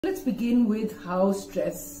Let's begin with how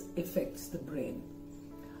stress affects the brain.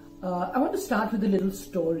 I want to start with a little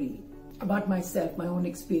story about myself, my own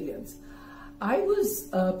experience. I was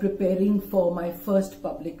preparing for my first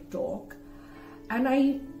public talk and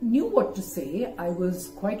I knew what to say. I was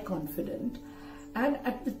quite confident, and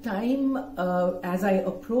at the time, as I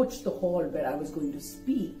approached the hall where I was going to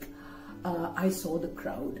speak, I saw the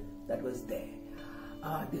crowd that was there.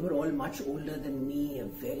 They were all much older than me, a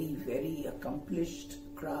very, very accomplished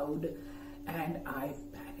crowd, and I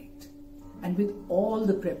panicked. And with all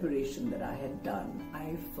the preparation that I had done,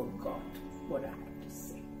 I forgot what I had to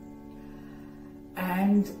say.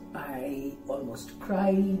 And I almost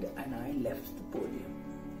cried and I left the podium.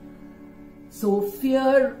 So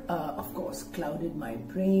fear, of course, clouded my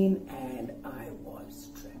brain and I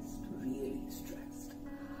was stressed, really stressed.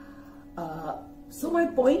 So my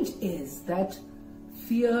point is that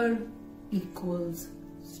fear equals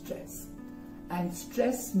stress, and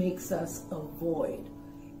stress makes us avoid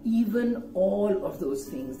even all of those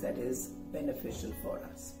things that is beneficial for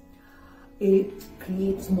us. It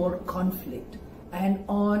creates more conflict, and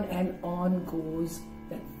on goes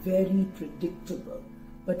that very predictable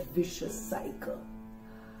but vicious cycle.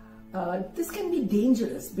 This can be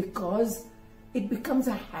dangerous because it becomes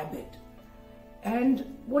a habit.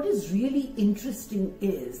 And what is really interesting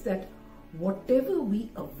is that whatever we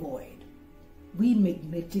avoid, we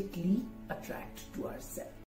magnetically attract to ourselves.